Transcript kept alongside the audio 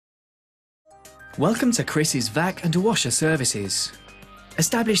Welcome to Chris's Vac and Washer Services.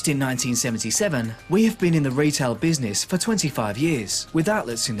 Established in 1977, we have been in the retail business for 25 years, with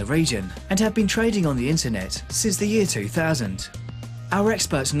outlets in the region, and have been trading on the internet since the year 2000. Our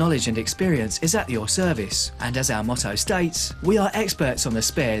experts' knowledge and experience is at your service, and as our motto states, we are experts on the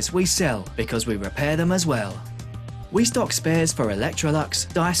spares we sell because we repair them as well. We stock spares for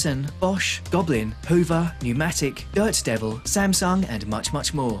Electrolux, Dyson, Bosch, Goblin, Hoover, Pneumatic, Dirt Devil, Samsung and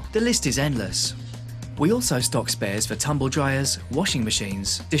much more. The list is endless. We also stock spares for tumble dryers, washing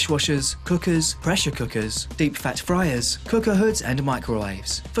machines, dishwashers, cookers, pressure cookers, deep fat fryers, cooker hoods and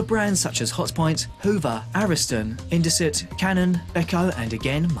microwaves for brands such as Hotpoint, Hoover, Ariston, Indesit, Canon, Beko and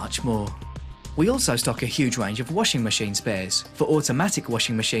again much more. We also stock a huge range of washing machine spares for automatic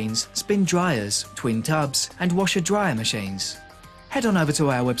washing machines, spin dryers, twin tubs and washer-dryer machines. Head on over to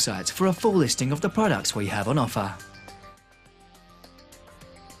our website for a full listing of the products we have on offer.